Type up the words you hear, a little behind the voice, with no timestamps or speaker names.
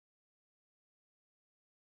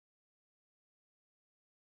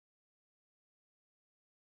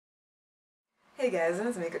Hey guys, in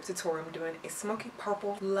this makeup tutorial I'm doing a smoky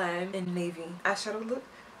purple, lime, and navy eyeshadow look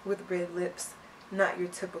with red lips. Not your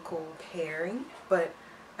typical pairing, but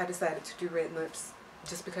I decided to do red lips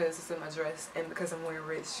just because it's in my dress and because I'm wearing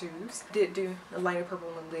red shoes. Did do a lighter purple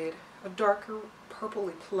on the lid, a darker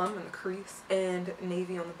purpley plum in the crease, and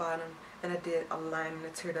navy on the bottom, and I did a lime in the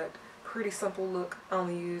tear duct. Pretty simple look. I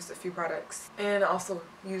only used a few products, and I also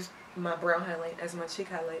used my brow highlight as my cheek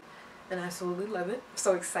highlight, and I absolutely love it. I'm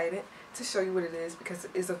so excited to show you what it is because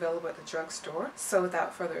it is available at the drugstore. So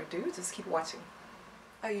without further ado, just keep watching.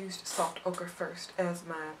 I used soft ochre first as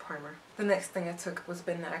my primer. The next thing I took was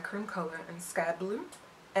Midnight Cream color and Sky Blue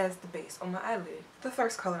as the base on my eyelid. The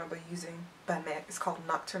first color I'll be using by MAC is called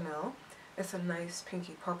Nocturnelle. It's a nice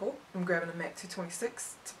pinky purple. I'm grabbing a MAC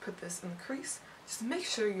 226 to put this in the crease. Just make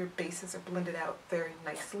sure your bases are blended out very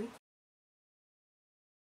nicely.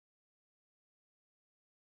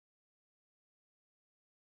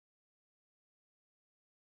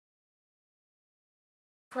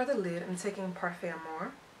 For the lid, I'm taking Parfait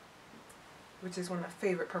Amour, which is one of my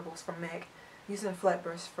favorite purples from MAC, using a flat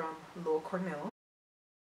brush from Cornell.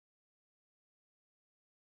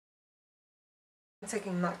 I'm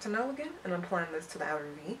taking Nocturnelle again, and I'm applying this to the outer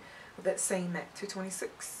V with that same MAC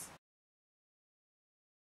 226.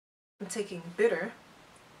 I'm taking Bitter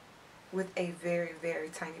with a very, very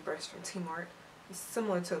tiny brush from T-Mart. It's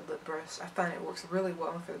similar to a lip brush. I find it works really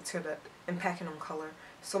well for the tear duct and packing on color,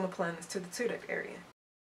 so I'm applying this to the tear duct area.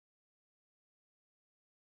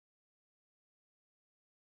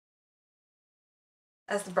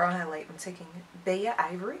 As the brow highlight, I'm taking Bay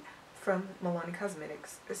Ivory from Milani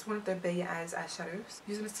Cosmetics. It's one of their Bay Eyes eyeshadows.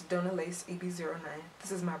 Using this Sedona Lace EB09.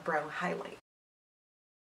 This is my brow highlight.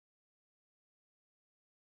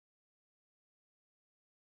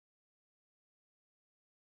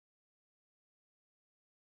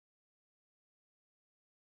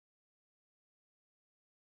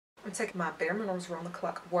 I'm taking my Bare Minerals Round the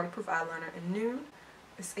Clock waterproof eyeliner in Nude.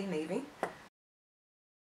 It's a navy.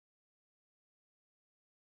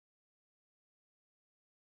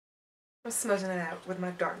 I'm smudging it out with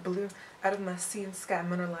my dark blue out of my Sea and Sky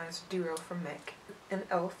Mineralized Duo from MAC. An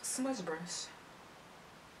e.l.f. smudge brush.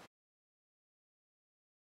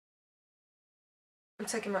 I'm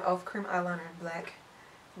taking my e.l.f. cream eyeliner in black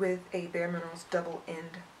with a Bare Minerals double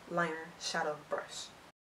end liner shadow brush.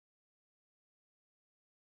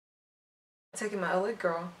 I'm taking my LA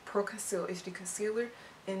Girl Pro Conceal HD Concealer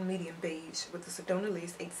in medium beige with the Sedona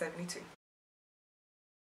Lace 872.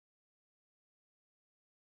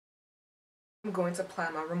 I'm going to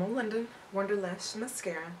apply my Rimmel London Wonder Lash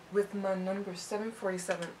Mascara with my number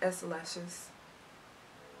 747 S lashes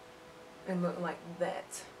and look like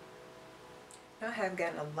that. Now I have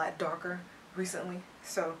gotten a lot darker recently,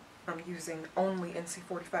 so I'm using only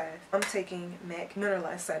NC45. I'm taking MAC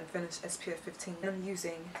Mineralized Satin Finish SPF 15 and I'm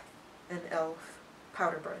using an e.l.f.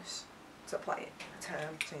 powder brush to apply it.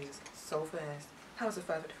 Time changes so fast. How is it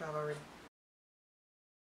 5:55 already?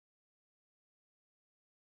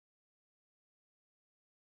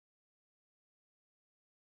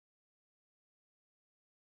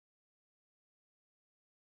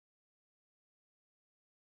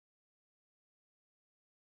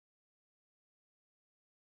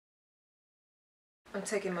 I'm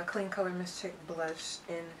taking my Clean Color Mist Check blush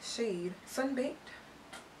in shade Sunbaked.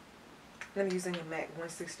 And I'm using a MAC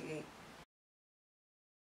 168.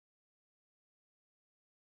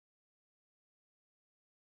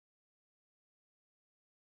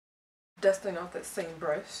 Dusting off that same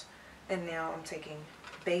brush, and now I'm taking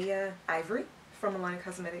Bay Ivory from Milani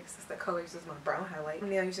Cosmetics. It's the color uses my brow highlight. I'm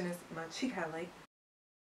now using this my cheek highlight.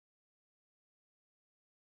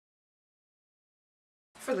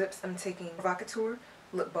 For lips, I'm taking Provocateur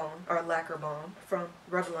Lip Balm, or Lacquer Balm, from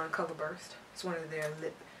Revlon Color Burst. It's one of their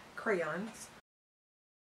lip crayons.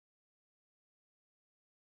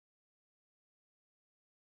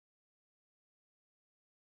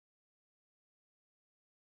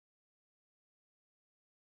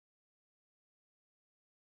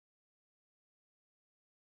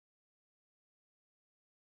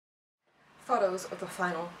 Photos of the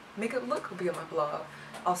final makeup look will be on my blog.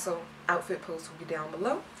 Also, outfit posts will be down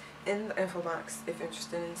below in the info box if you're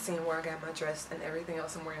interested in seeing where I got my dress and everything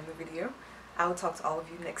else I'm wearing in the video. I will talk to all of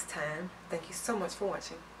you next time. Thank you so much for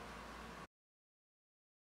watching.